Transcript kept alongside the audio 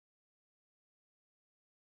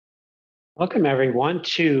Welcome everyone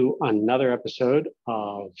to another episode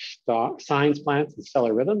of Signs, Planets, and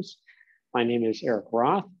Stellar Rhythms. My name is Erik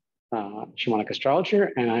Roth, shamanic astrologer,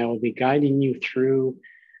 and I will be guiding you through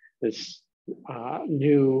this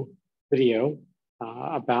new video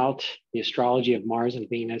about the astrology of Mars and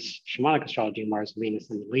Venus, shamanic astrology of Mars and Venus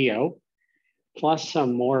and Leo, plus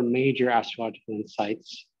some more major astrological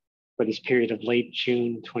insights for this period of late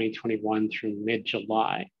June 2021 through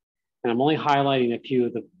mid-July. And I'm only highlighting a few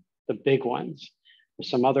of the big ones. There's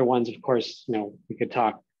some other ones, of course, we could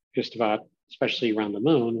talk just about, especially around the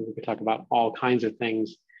moon, we could talk about all kinds of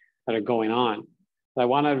things that are going on. But I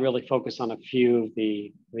want to really focus on a few of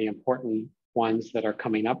the important ones that are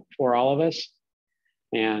coming up for all of us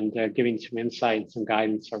and giving some insight, some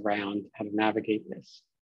guidance around how to navigate this.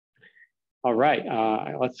 All right,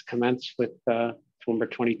 let's commence with number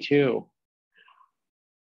 22.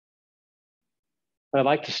 What I'd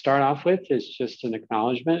like to start off with is just an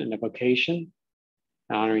acknowledgement and evocation,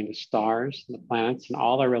 honoring the stars and the planets and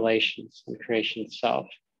all their relations and creation itself,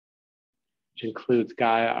 which includes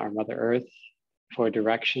Gaia, our Mother Earth, for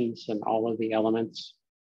directions and all of the elements,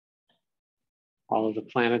 all of the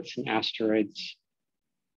planets and asteroids,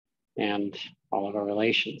 and all of our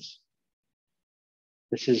relations.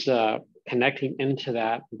 This is connecting into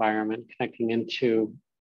that environment, connecting into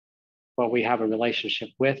what we have a relationship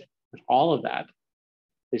with all of that.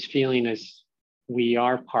 This feeling is we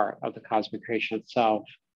are part of the cosmic creation itself.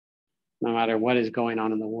 No matter what is going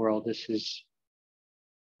on in the world, this is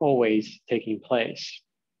always taking place.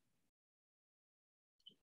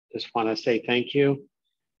 Just want to say thank you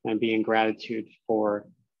and be in gratitude for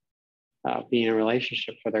being in a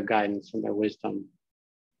relationship, for their guidance and their wisdom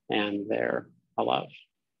and their love.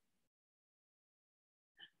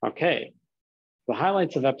 Okay, the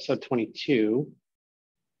highlights of episode 22,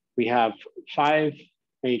 we have 5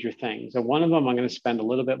 major things. And one of them I'm going to spend a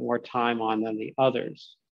little bit more time on than the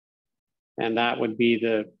others. And that would be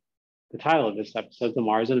the title of this episode, the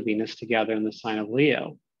Mars and Venus together in the sign of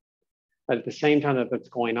Leo. But at the same time that that's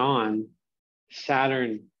going on,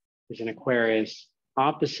 Saturn is in Aquarius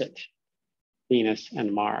opposite Venus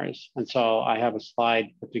and Mars. And so I have a slide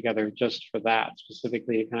put together just for that,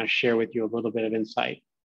 specifically to kind of share with you a little bit of insight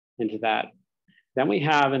into that. Then we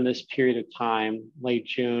have in this period of time, late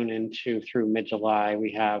June through mid-July,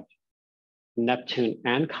 we have Neptune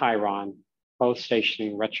and Chiron both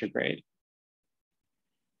stationing retrograde.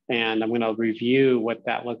 And I'm going to review what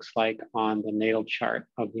that looks like on the natal chart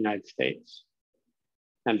of the United States.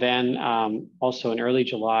 And then also in early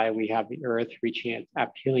July, we have the Earth reaching its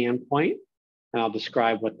aphelion point, and I'll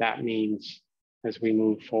describe what that means as we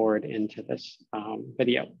move forward into this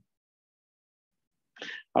video.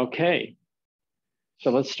 Okay. So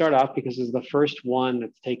let's start off because this is the first one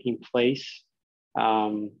that's taking place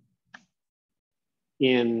on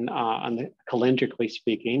the calendrically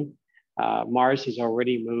speaking. Mars has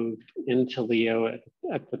already moved into Leo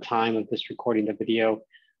at the time of this recording the video,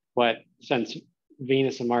 but since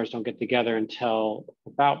Venus and Mars don't get together until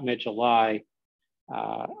about mid-July,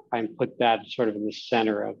 I put that sort of in the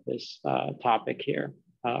center of this topic here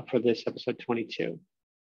for this episode 22.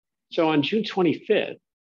 So on June 25th,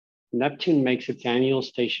 Neptune makes its annual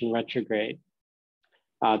station retrograde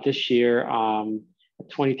this year at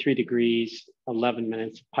 23 degrees, 11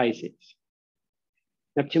 minutes Pisces.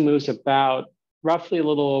 Neptune moves about roughly a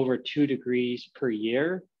little over 2 degrees per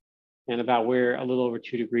year and about a little over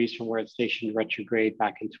 2 degrees from where it stationed retrograde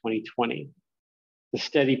back in 2020. The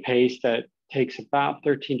steady pace that takes about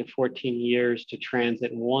 13 to 14 years to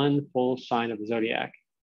transit one full sign of the zodiac.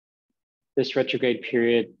 This retrograde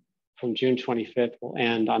period from June 25th will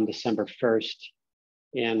end on December 1st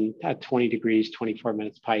at 20 degrees, 24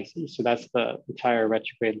 minutes Pisces. So that's the entire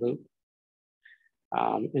retrograde loop.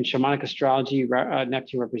 In shamanic astrology,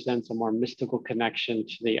 Neptune represents a more mystical connection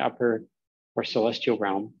to the upper or celestial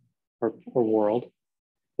realm or world.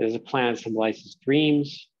 It is a planet that symbolizes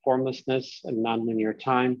dreams, formlessness, and nonlinear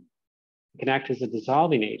time. It can act as a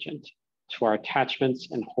dissolving agent to our attachments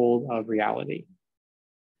and hold of reality.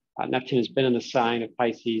 Neptune has been in the sign of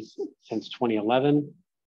Pisces since 2011.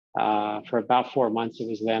 For about 4 months it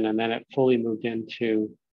was then, and then it fully moved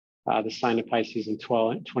into the sign of Pisces in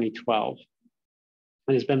 2012.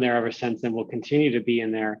 And has been there ever since and will continue to be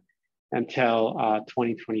in there until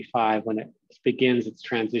 2025 when it begins its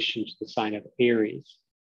transition to the sign of Aries.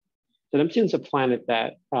 So Neptune's a planet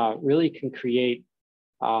that really can create,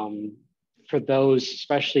 for those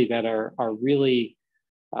especially that are really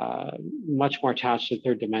much more attached to the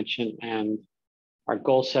third dimension and are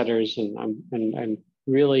goal setters and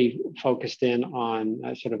really focused in on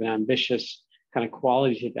sort of an ambitious kind of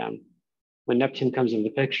quality to them. when Neptune comes into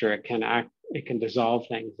the picture, it can dissolve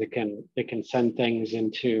things. It can send things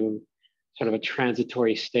into sort of a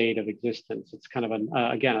transitory state of existence. It's kind of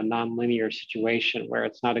again, a non-linear situation where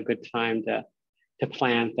it's not a good time to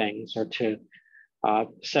plan things or to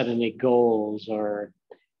set any goals or,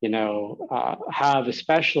 have,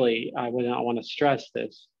 especially, I would not want to stress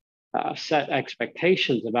this, set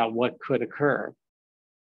expectations about what could occur,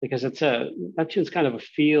 because Neptune's kind of a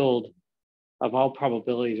field of all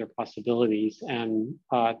probabilities or possibilities, and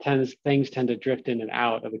things tend to drift in and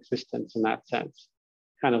out of existence in that sense,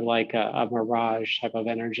 kind of like a mirage type of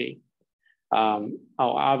energy.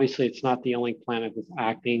 Obviously, it's not the only planet that's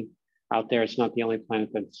acting out there. It's not the only planet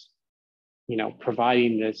that's,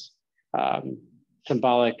 providing this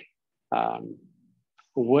symbolic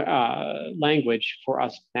language for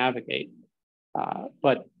us to navigate.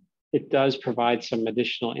 But it does provide some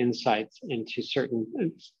additional insights into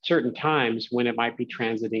certain times when it might be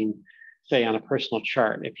transiting, say, on a personal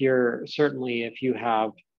chart. If you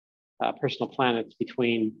have personal planets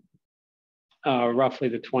between roughly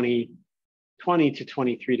the 20 to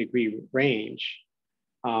 23 degree range,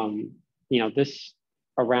 this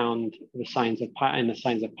around the signs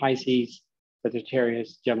of Pisces,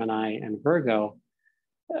 Sagittarius, Gemini, and Virgo,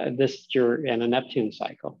 you're in a Neptune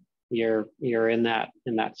cycle. You're in that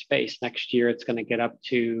space. Next year, it's going to get up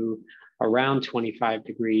to around 25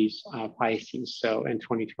 degrees Pisces, so in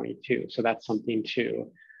 2022. So that's something to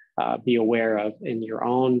be aware of in your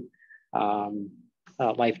own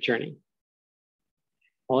life journey.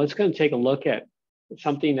 Well, it's going to take a look at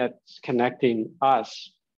something that's connecting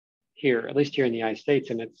us here, at least here in the United States,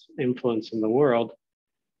 and its influence in the world,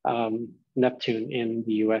 Neptune in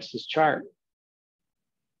the US's chart.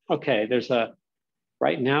 Okay,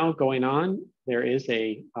 right now going on, there is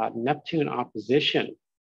a Neptune opposition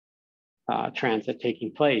transit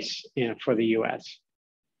taking place for the US.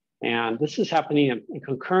 And this is happening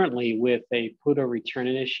concurrently with a Pluto return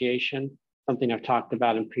initiation, something I've talked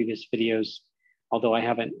about in previous videos, although I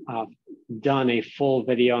haven't done a full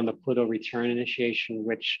video on the Pluto return initiation,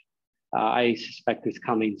 which I suspect is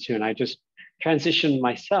coming soon. I just transitioned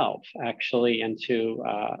myself actually into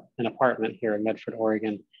an apartment here in Medford,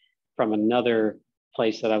 Oregon, from another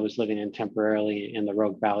place that I was living in temporarily in the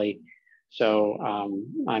Rogue Valley. So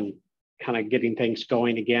I'm kind of getting things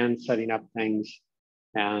going again, setting up things.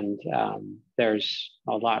 And there's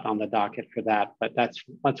a lot on the docket for that, but that's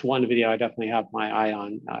one video I definitely have my eye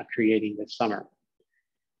on creating this summer.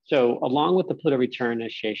 So along with the Pluto return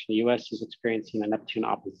initiation, the US is experiencing a Neptune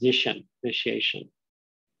opposition initiation.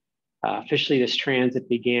 Officially, this transit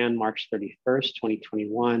began March 31st,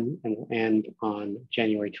 2021, and will end on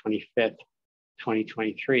January 25th,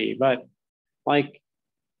 2023. But like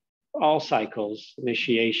all cycles,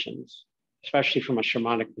 initiations, especially from a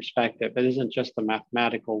shamanic perspective, it isn't just a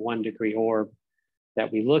mathematical 1 degree orb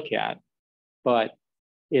that we look at, but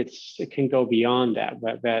it can go beyond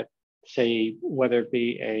that, say, whether it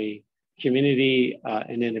be a community,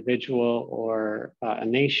 an individual, or a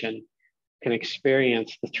nation can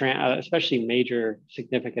experience especially major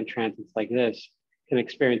significant transits like this, can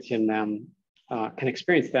experience them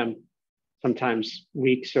sometimes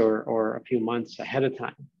weeks or a few months ahead of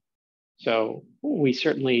time. So we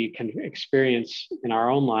certainly can experience in our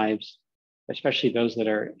own lives, especially those that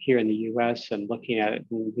are here in the US and looking at it,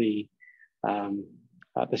 the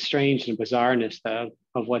strange and bizarreness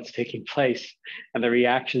of what's taking place and the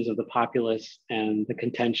reactions of the populace and the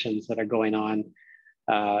contentions that are going on.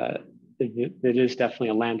 It is definitely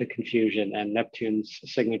a land of confusion, and Neptune's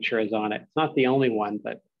signature is on it. It's not the only one,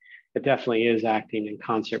 but it definitely is acting in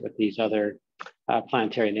concert with these other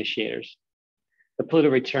planetary initiators. The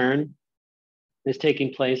Pluto return is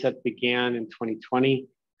taking place. That began in 2020.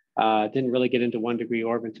 Didn't really get into 1 degree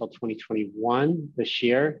orb until 2021 this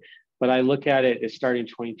year, but I look at it as starting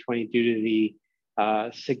 2020 due to the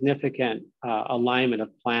significant alignment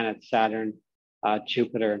of planets, Saturn,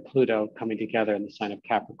 Jupiter, and Pluto coming together in the sign of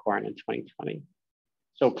Capricorn in 2020.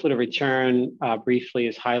 So Pluto return briefly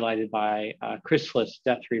is highlighted by chrysalis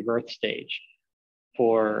death rebirth stage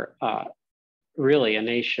for really a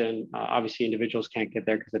nation. Obviously, individuals can't get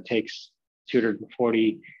there because it takes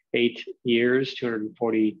 248 years,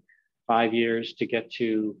 245 years to get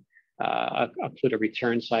to a Pluto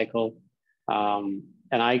return cycle. And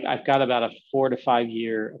I've got about a 4 to 5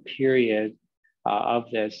 year period of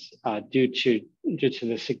this due to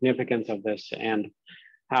the significance of this and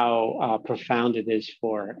how profound it is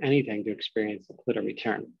for anything to experience a Pluto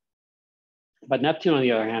return. But Neptune, on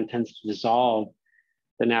the other hand, tends to dissolve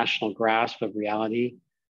the national grasp of reality,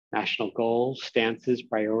 national goals, stances,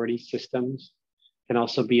 priorities, systems. Can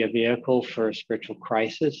also be a vehicle for spiritual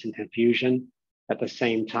crisis and confusion at the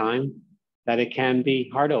same time. that it can be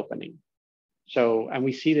heart opening. So, and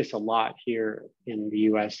we see this a lot here in the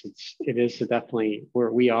US. It is definitely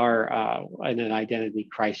where we are in an identity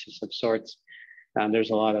crisis of sorts. There's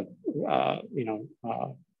a lot of,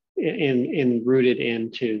 rooted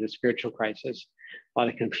into the spiritual crisis, a lot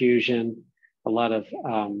of confusion, a lot of,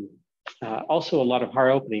 also a lot of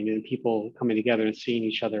heart opening and people coming together and seeing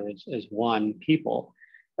each other as one people.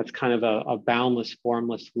 That's kind of a boundless,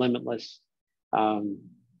 formless, limitless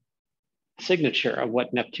signature of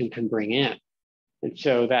what Neptune can bring in. And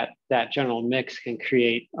so that general mix can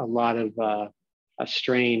create a lot of a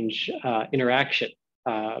strange interaction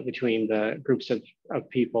between the groups of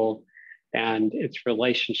people and its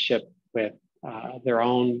relationship with their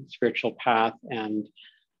own spiritual path and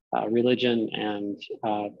religion and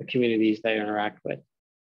the communities they interact with.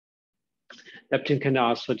 Neptune can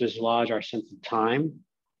also dislodge our sense of time,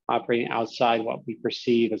 operating outside what we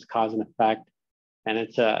perceive as cause and effect. And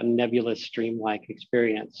it's a nebulous, dreamlike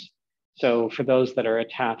experience. So for those that are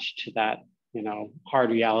attached to that,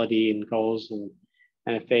 hard reality and goals, and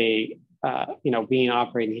if they, being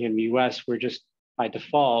operating here in the US, we're just by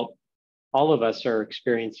default, all of us are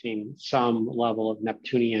experiencing some level of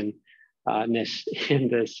Neptunian ness in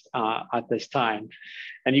this at this time.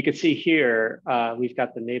 And you can see here, we've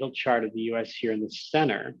got the natal chart of the US here in the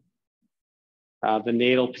center. The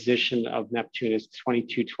natal position of Neptune is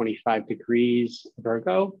 22-25 degrees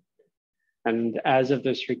Virgo. And as of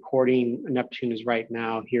this recording, Neptune is right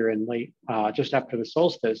now here in late, just after the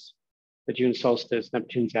solstice, the June solstice,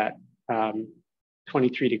 Neptune's at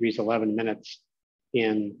 23 degrees 11 minutes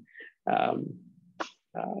in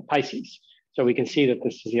Pisces. So we can see that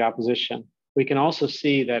this is the opposition. We can also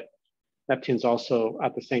see that Neptune's also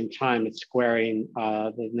at the same time, it's squaring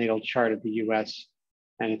the natal chart of the US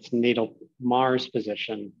and its natal Mars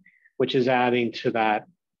position, which is adding to that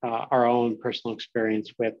our own personal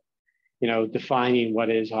experience with, defining what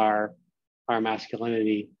is our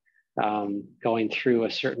masculinity, going through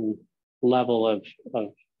a certain level of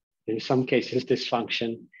in some cases,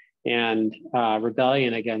 dysfunction and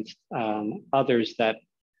rebellion against others that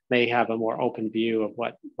may have a more open view of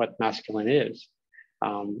what masculine is.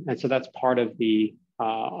 And so that's part of the,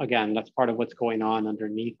 again, that's part of what's going on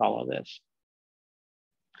underneath all of this.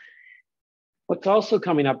 What's also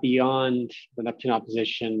coming up beyond the Neptune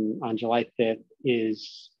opposition on July 5th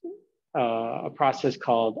is a process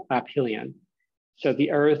called aphelion. So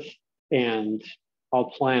the Earth and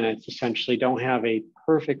all planets essentially don't have a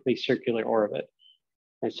perfectly circular orbit.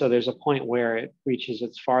 And so there's a point where it reaches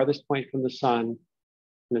its farthest point from the sun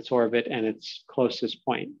in its orbit and its closest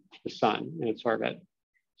point to the sun in its orbit.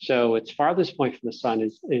 So its farthest point from the sun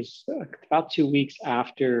is about 2 weeks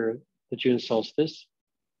after the June solstice,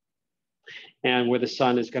 and where the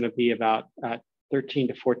sun is going to be about 13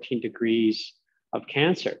 to 14 degrees of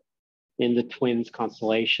Cancer in the Twins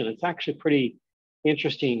constellation. It's actually a pretty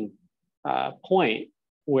interesting point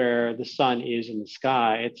where the sun is in the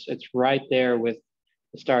sky. It's right there with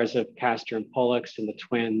the stars of Castor and Pollux and the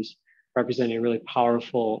Twins, representing a really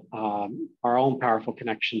powerful, our own powerful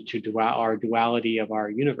connection to our duality of our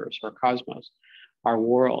universe, our cosmos, our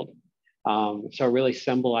world. So it really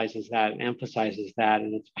symbolizes that and emphasizes that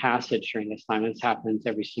in its passage during this time. This happens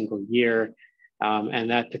every single year,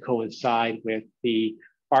 and that to coincide with the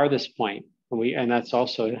farthest point, and that's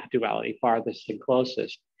also duality, farthest and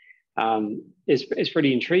closest, is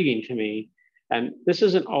pretty intriguing to me. And this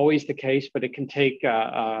isn't always the case, but it can take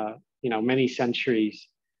many centuries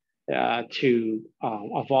to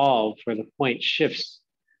evolve, where the point shifts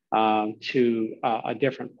to a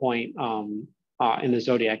different point in the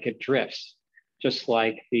zodiac. It drifts, just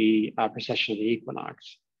like the precession of the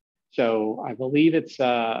equinox. So I believe it's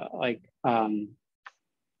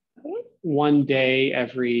one day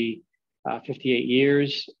every 58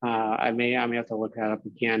 years. I may have to look that up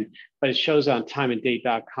again, but it shows on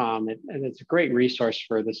timeanddate.com, and it's a great resource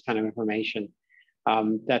for this kind of information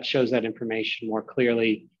that shows that information more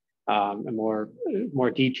clearly and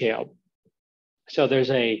more detailed. So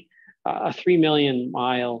there's a 3 million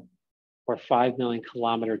mile or 5 million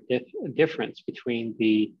kilometer difference between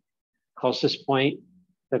the closest point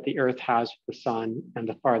that the Earth has with the sun and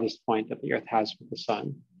the farthest point that the Earth has with the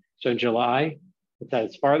sun. So in July, it's at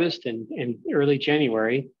its farthest, and in early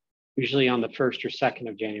January, usually on the 1st or 2nd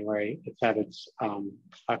of January, it's at its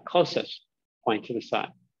closest point to the sun.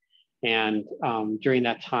 And during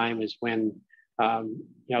that time is when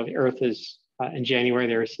the Earth is, in January,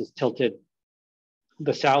 the Earth is tilted,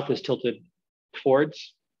 the south is tilted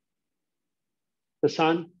towards the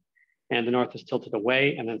sun, and the north is tilted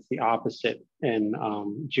away, and it's the opposite in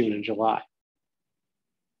June and July.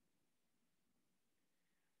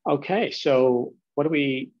 Okay, so what do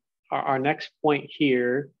we our next point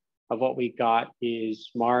here of what we got is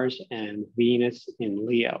Mars and Venus in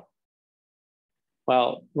Leo.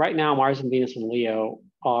 Well, right now, Mars and Venus in Leo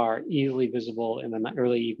are easily visible in the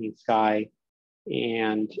early evening sky,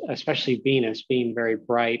 and especially Venus being very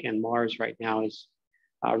bright, and Mars right now is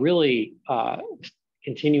really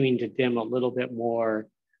continuing to dim a little bit more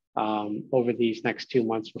over these next 2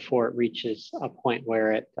 months before it reaches a point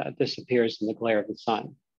where it disappears in the glare of the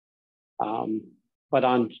sun. But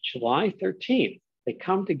on July 13th, they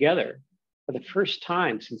come together for the first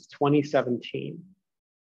time since 2017.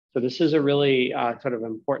 So this is a really sort of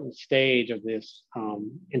important stage of this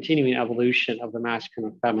continuing evolution of the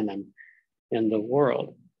masculine and feminine in the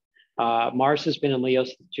world. Mars has been in Leo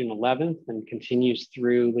since June 11th and continues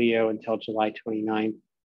through Leo until July 29th.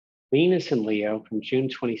 Venus in Leo from June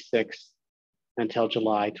 26th until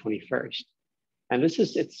July 21st. And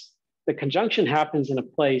the conjunction happens in a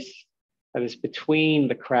place that is between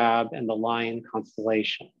the Crab and the Lion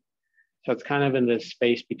constellation. So it's kind of in this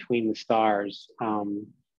space between the stars,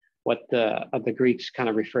 what the Greeks kind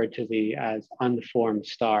of referred to as unformed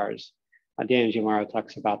stars. Dan Gimaro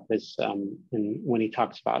talks about this when he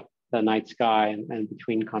talks about the night sky and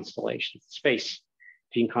between constellations, space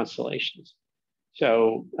between constellations.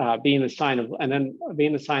 So being the sign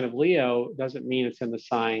of Leo doesn't mean it's in the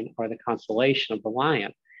sign or the constellation of the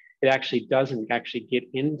Lion. It actually doesn't actually get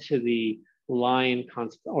into the Lion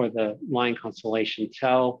constellation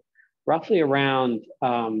till roughly around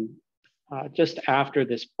just after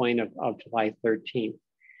this point of July 13th.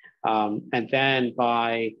 And then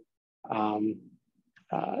by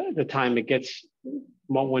the time it gets,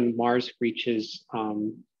 when Mars reaches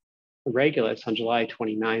Regulus on July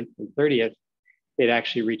 29th and 30th, it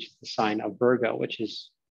actually reaches the sign of Virgo, which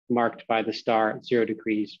is marked by the star at 0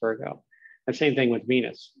 degrees Virgo. And same thing with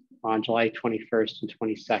Venus on July 21st and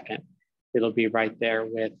 22nd. It'll be right there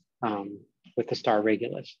with the star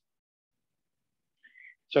Regulus.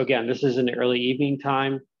 So again, this is in the early evening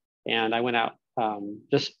time, and I went out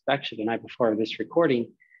just actually the night before this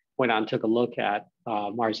recording, went out and took a look at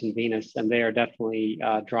Mars and Venus, and they are definitely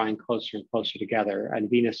drawing closer and closer together. And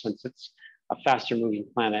Venus, since it's a faster moving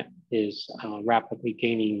planet, is rapidly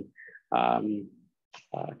gaining,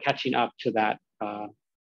 catching up to that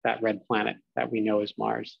red planet that we know as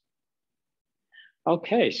Mars.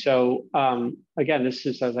 Okay, so again, this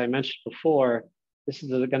is, as I mentioned before, this is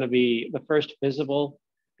going to be the first visible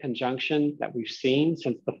conjunction that we've seen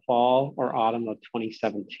since the fall or autumn of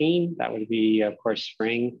 2017. That would be, of course,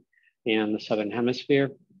 spring in the Southern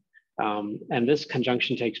Hemisphere. And this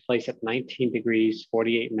conjunction takes place at 19 degrees,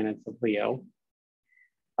 48 minutes of Leo.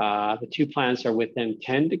 The two planets are within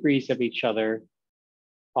 10 degrees of each other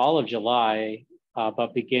all of July,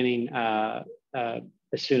 but beginning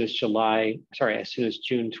as soon as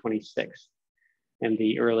June 26th in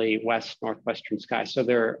the early northwestern sky. So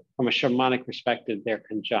they're, from a shamanic perspective, they're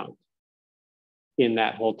conjunct in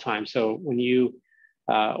that whole time. So when you,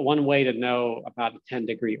 one way to know about a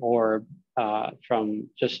 10-degree orb from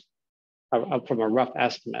a rough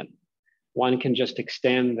estimate, one can just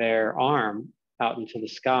extend their arm out into the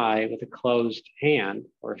sky with a closed hand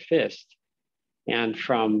or a fist. And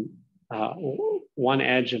from one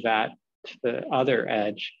edge of that to the other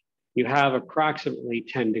edge, you have approximately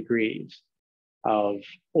 10 degrees of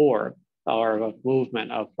orb or of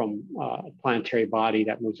movement from a planetary body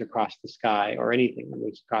that moves across the sky, or anything that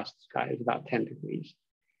moves across the sky is about 10 degrees.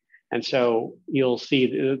 And so you'll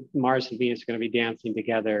see Mars and Venus are going to be dancing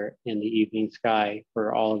together in the evening sky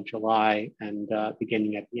for all of July and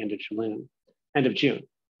beginning at the end of June.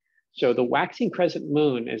 So the waxing crescent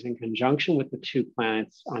moon is in conjunction with the two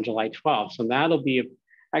planets on July 12th. So that'll be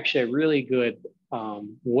actually a really good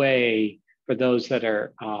way for those that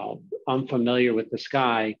are unfamiliar with the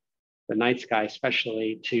sky, the night sky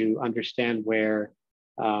especially, to understand where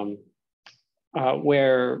Mars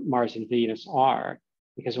and Venus are.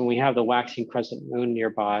 Because when we have the waxing crescent moon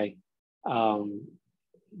nearby,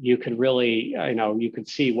 you could really, you could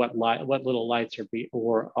see what little lights are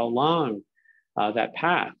along that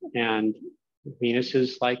path. And Venus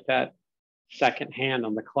is like that second hand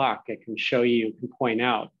on the clock. It can show you, can point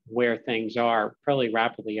out where things are fairly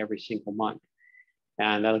rapidly every single month.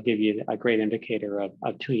 And that'll give you a great indicator of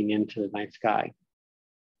tuning into the night sky.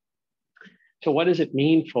 So what does it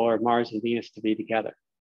mean for Mars and Venus to be together?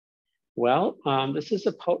 Well, this is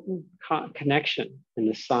a potent connection in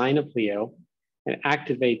the sign of Leo. It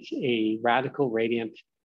activates a radical, radiant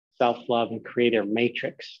self-love and creator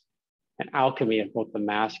matrix, an alchemy of both the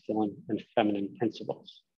masculine and feminine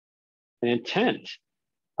principles. An intent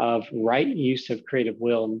of right use of creative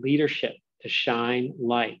will and leadership to shine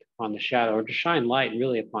light on the shadow, or to shine light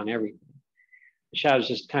really upon everything. The shadow is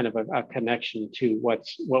just kind of a connection to what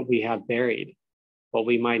we have buried, what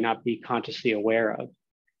we might not be consciously aware of.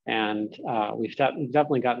 And we've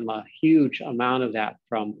definitely gotten a huge amount of that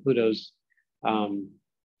from Pluto's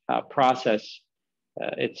process.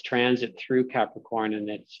 Its transit through Capricorn, and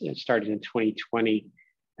it started in 2020,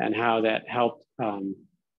 and how that helped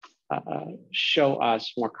show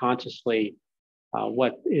us more consciously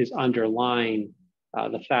what is underlying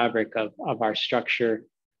the fabric of our structure,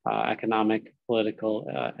 economic, political,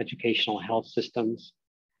 educational, health systems.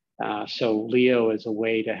 So Leo is a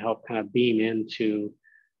way to help kind of beam into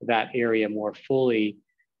that area more fully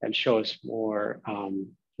and show us more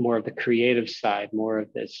of the creative side, more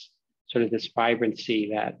of this sort of this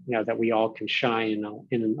vibrancy that that we all can shine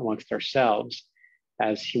in amongst ourselves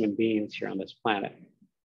as human beings here on this planet.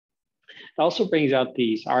 It also brings out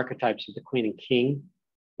these archetypes of the Queen and King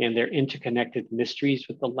and their interconnected mysteries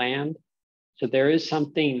with the land. So there is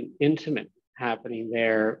something intimate happening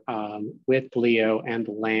there with Leo and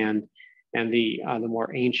the land, and the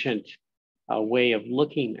more ancient way of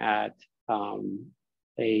looking at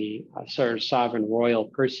a sort of sovereign royal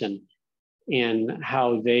person and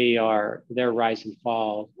how their rise and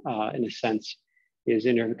fall, in a sense, is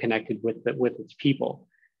interconnected with its people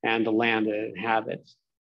and the land that it inhabits.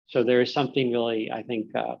 So there is something really, I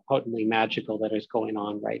think, potently magical that is going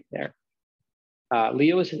on right there.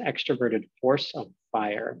 Leo is an extroverted force of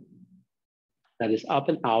fire that is up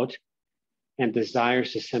and out and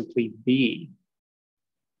desires to simply be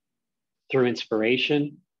through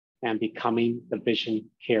inspiration and becoming the vision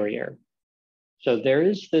carrier. So there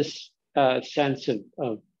is this sense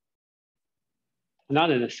of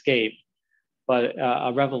not an escape, but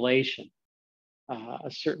a revelation, a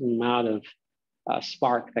certain amount of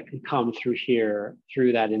spark that can come through here,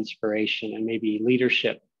 through that inspiration and maybe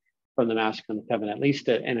leadership from the masculine and feminine, at least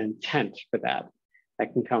an intent for that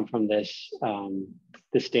can come from this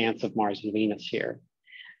dance of Mars and Venus here.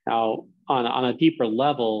 Now, on a deeper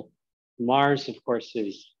level, Mars, of course,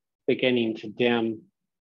 is beginning to dim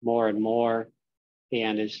more and more,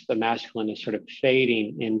 and the masculine is sort of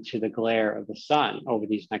fading into the glare of the sun over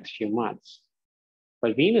these next few months.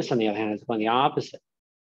 But Venus, on the other hand, is going the opposite.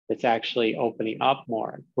 It's actually opening up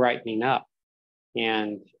more, brightening up.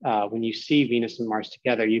 And when you see Venus and Mars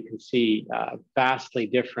together, you can see vastly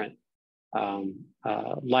different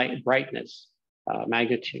light, brightness,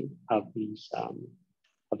 magnitude of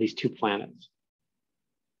these two planets.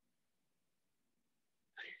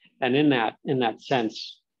 And in that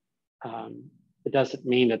sense, it doesn't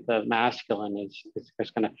mean that the masculine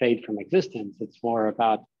is going to fade from existence. It's more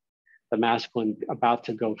about the masculine about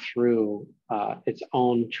to go through its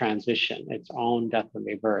own transition, its own death and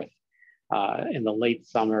rebirth in the late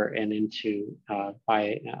summer and into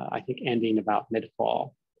by I think ending about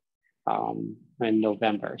mid-fall in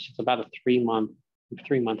November. So it's about a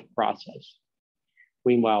three-month process.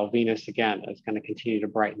 Meanwhile, Venus again is going to continue to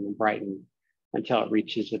brighten and brighten until it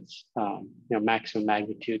reaches its maximum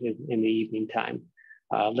magnitude in the evening time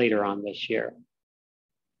later on this year.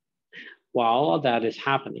 While all of that is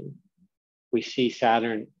happening, we see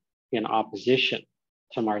Saturn in opposition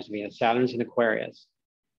to Mars and Venus. Saturn's in Aquarius,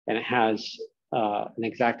 and it has an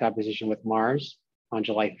exact opposition with Mars on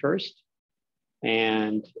July 1st,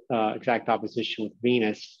 and exact opposition with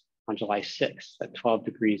Venus on July 6th at 12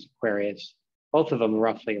 degrees Aquarius, both of them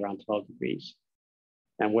roughly around 12 degrees.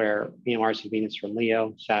 And where Mars and Venus are in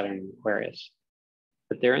Leo, Saturn in Aquarius.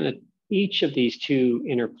 But they're in each of these two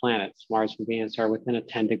inner planets, Mars and Venus, are within a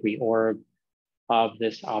 10-degree orb of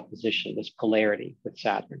this opposition, this polarity with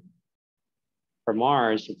Saturn. For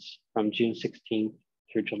Mars, it's from June 16th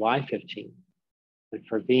through July 15th. And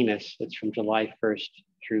for Venus, it's from July 1st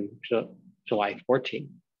through July 14th.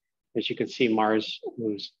 As you can see, Mars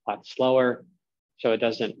moves a lot slower, so it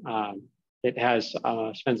doesn't,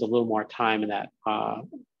 it spends a little more time in that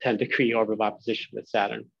 10-degree orb of opposition with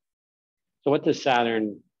Saturn. So what does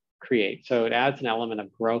Saturn create? So it adds an element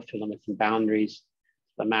of growth to limits and boundaries,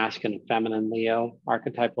 the masculine and feminine Leo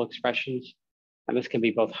archetypal expressions. And this can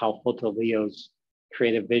be both helpful to Leo's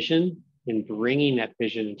creative vision in bringing that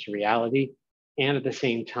vision into reality, and at the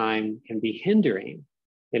same time can be hindering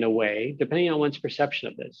in a way, depending on one's perception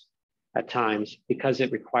of this at times, because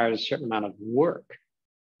it requires a certain amount of work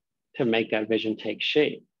to make that vision take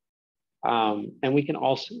shape. And we can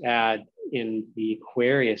also add in the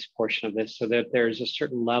Aquarius portion of this so that there's a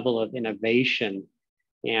certain level of innovation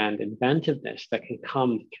and inventiveness that can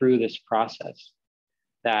come through this process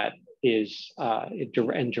that is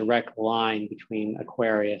in direct line between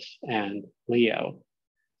Aquarius and Leo.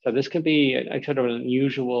 So this could be a sort of an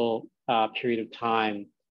unusual period of time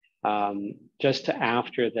just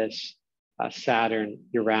after this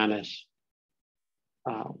Saturn-Uranus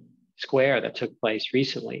square that took place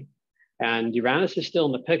recently. And Uranus is still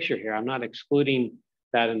in the picture here. I'm not excluding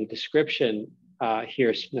that in the description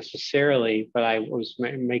here necessarily, but I was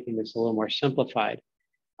making this a little more simplified.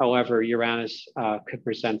 However, Uranus could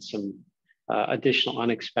present some additional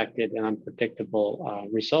unexpected and unpredictable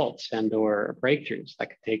results and or breakthroughs that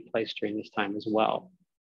could take place during this time as well.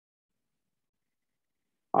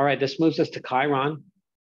 All right, this moves us to Chiron.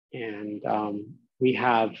 And we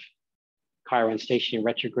have Chiron stationing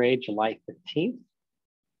retrograde July 15th.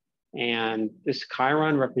 And this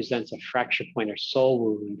Chiron represents a fracture point or soul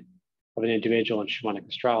wound of an individual in shamanic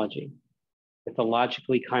astrology.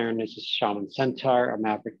 Mythologically, Chiron is a shaman centaur, a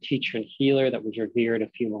maverick teacher and healer that was revered a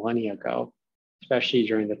few millennia ago, especially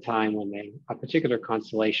during the time when a particular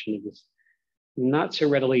constellation was not so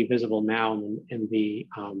readily visible now in the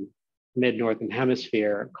mid-northern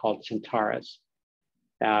hemisphere called Centaurus,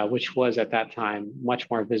 which was at that time much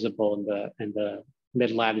more visible in the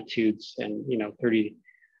mid-latitudes and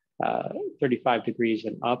 35 degrees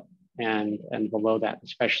and up and below that,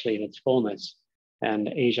 especially in its fullness, and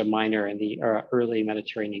Asia Minor and the early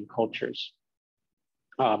Mediterranean cultures,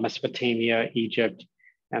 Mesopotamia, Egypt,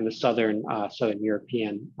 and the southern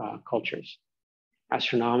European cultures.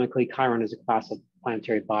 Astronomically, Chiron is a class of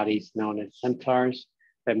planetary bodies known as centaurs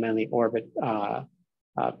that mainly orbit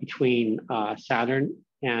between Saturn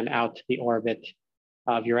and out to the orbit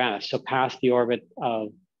of Uranus. So past the orbit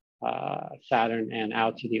of Saturn and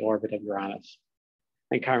out to the orbit of Uranus.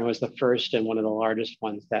 And Chiron was the first and one of the largest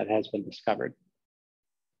ones that has been discovered.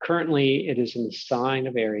 Currently, it is in the sign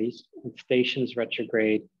of Aries and stations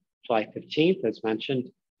retrograde July 15th, as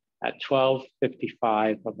mentioned, at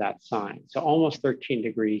 12:55 of that sign. So almost 13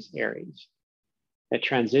 degrees Aries. It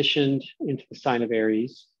transitioned into the sign of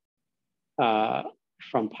Aries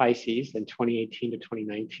from Pisces in 2018 to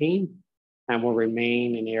 2019, and will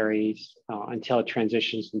remain in Aries until it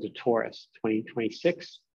transitions into Taurus,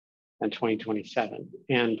 2026 and 2027.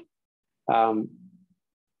 And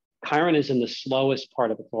Chiron is in the slowest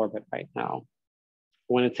part of its orbit right now.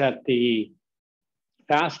 When it's at the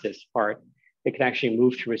fastest part, it can actually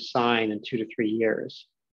move through a sign in 2 to 3 years.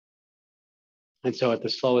 And so at the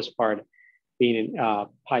slowest part, being in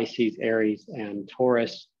Pisces, Aries, and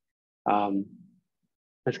Taurus,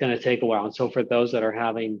 it's going to take a while. And so for those that are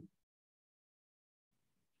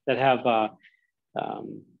have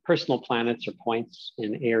personal planets or points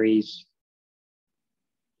in Aries,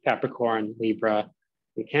 Capricorn, Libra,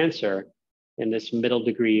 and Cancer in this middle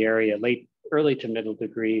degree area, early to middle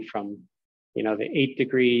degree from the 8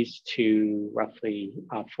 degrees to roughly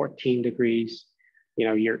 14 degrees,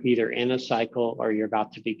 you're either in a cycle or you're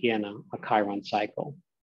about to begin a Chiron cycle.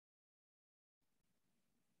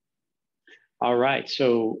 All right,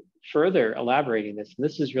 so further elaborating this, and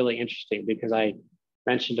this is really interesting because I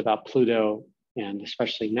mentioned about Pluto and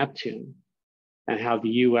especially Neptune and how the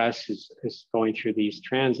US is going through these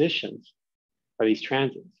transitions or these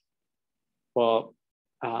transits. Well,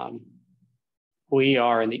 we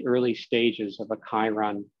are in the early stages of a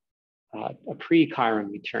Chiron, a pre-Chiron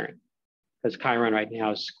return, because Chiron right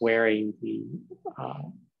now is squaring the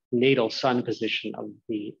natal sun position of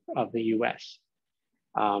the US.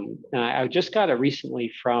 And I just got it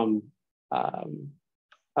recently from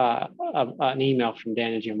an email from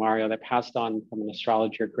Dan and Mario that passed on from an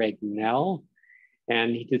astrologer, Greg Nell,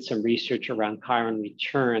 and he did some research around Chiron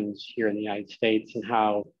returns here in the United States and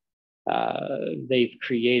how they've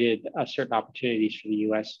created certain opportunities for the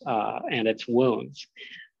US and its wounds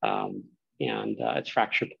and its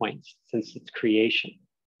fracture points since its creation.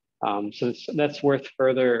 So that's worth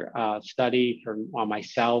further study for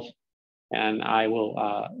myself. And I will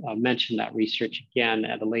mention that research again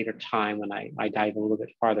at a later time when I dive a little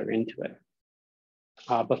bit farther into it.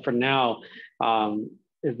 But for now,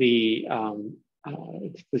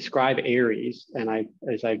 describe Aries, and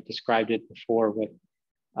as I've described it before with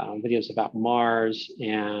videos about Mars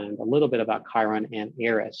and a little bit about Chiron and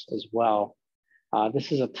Eris as well.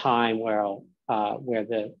 This is a time where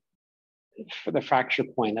the fracture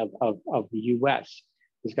point of the US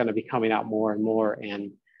is going to be coming out more and more,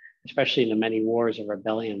 and especially in the many wars and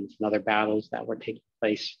rebellions and other battles that were taking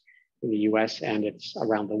place in the US and it's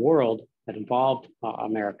around the world that involved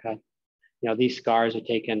America. These scars have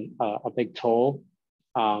taken a big toll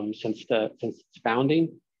since its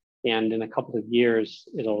founding. And in a couple of years,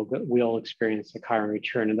 we'll experience the Chiron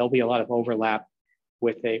return, and there'll be a lot of overlap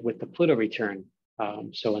with the Pluto return.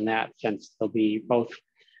 So in that sense, there'll be both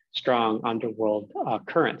strong underworld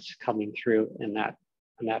currents coming through in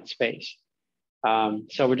that space.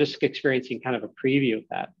 So we're just experiencing kind of a preview of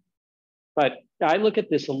that. But I look at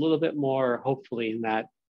this a little bit more hopefully in that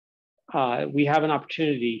we have an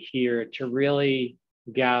opportunity here to really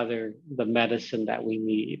gather the medicine that we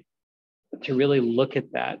need, to really look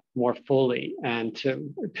at that more fully, and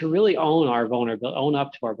to really own our vulnerability, own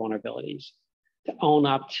up to our vulnerabilities, to own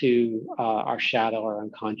up to our shadow, our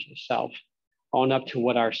unconscious self, own up to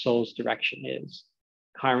what our soul's direction is.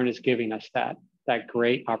 Chiron is giving us that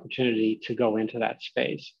great opportunity to go into that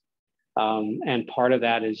space. And part of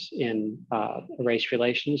that is in race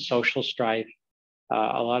relations, social strife,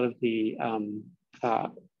 a lot of the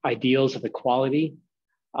ideals of equality,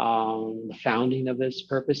 the founding of this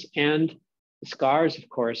purpose, and the scars, of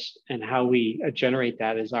course, and how we generate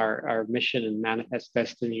that as our mission and manifest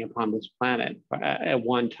destiny upon this planet. At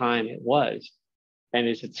one time it was, and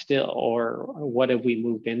is it still, or what have we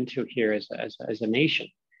moved into here as a nation?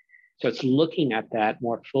 So it's looking at that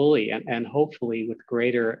more fully, and hopefully with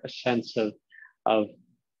greater a sense of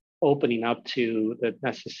opening up to the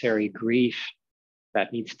necessary grief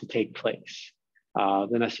that needs to take place,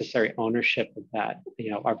 the necessary ownership of that,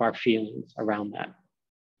 of our feelings around that,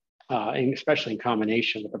 and especially in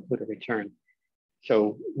combination with the Pluto return.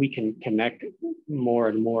 So we can connect more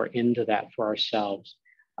and more into that for ourselves.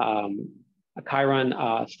 Chiron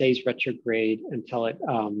stays retrograde until it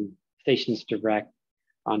stations direct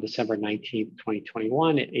on December 19th,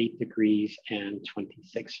 2021 at 8 degrees and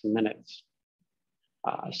 26 minutes.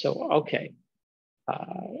 Okay.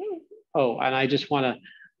 Oh, and I just want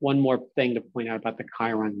one more thing to point out about the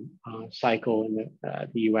Chiron cycle in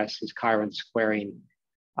the US is Chiron squaring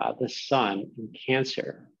the sun in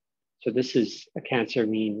Cancer. So this is a Cancer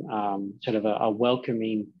mean sort of a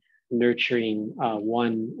welcoming, nurturing,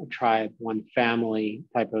 one tribe, one family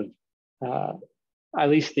type of, at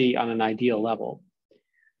least on an ideal level.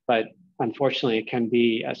 But unfortunately, it can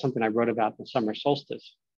be something I wrote about the summer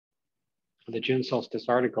solstice. The June solstice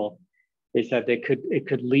article is that it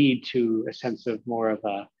could lead to a sense of more of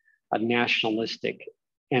a nationalistic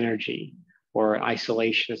energy or an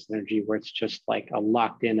isolationist energy, where it's just like a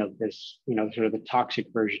locked in of this, sort of the toxic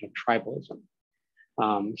version of tribalism.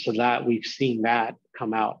 So that we've seen that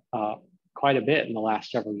come out quite a bit in the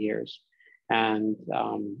last several years. And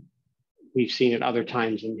we've seen it other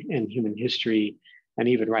times in human history. And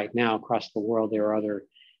even right now across the world, there are other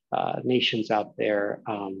nations out there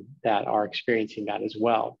that are experiencing that as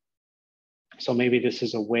well. So maybe this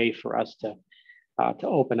is a way for us to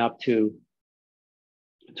open up to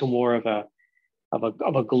more of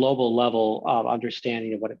a global level of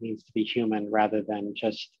understanding of what it means to be human, rather than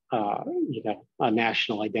just a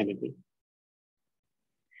national identity.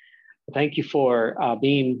 Thank you for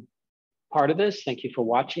being part of this. Thank you for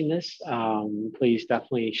watching this. Please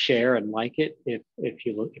definitely share and like it if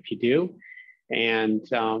you do. And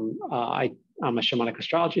I'm a shamanic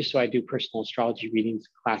astrologist, so I do personal astrology readings,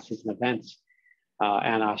 classes, and events,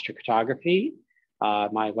 and astrocartography.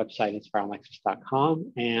 My website is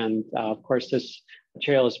farthest.com. And of course, this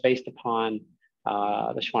material is based upon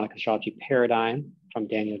the shamanic astrology paradigm from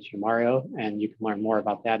Daniel Giammario, and you can learn more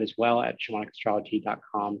about that as well at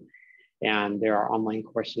shamanicastrology.com. And there are online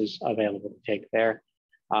courses available to take there.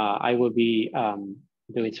 I will be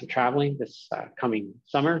doing some traveling this coming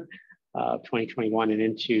summer of 2021 and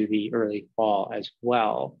into the early fall as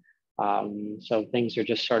well. So things are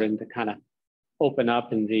just starting to kind of open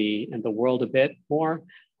up in the world a bit more,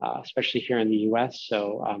 especially here in the US.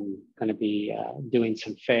 So I'm going to be doing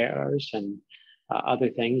some fairs and other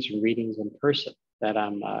things and readings in person that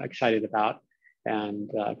I'm excited about, and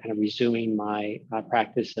kind of resuming my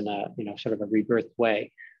practice in a sort of a rebirth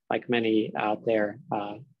way, like many out there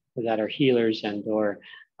that are healers and or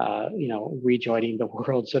rejoining the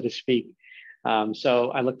world, so to speak.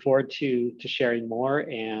 So I look forward to sharing more,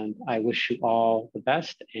 and I wish you all the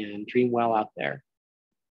best and dream well out there.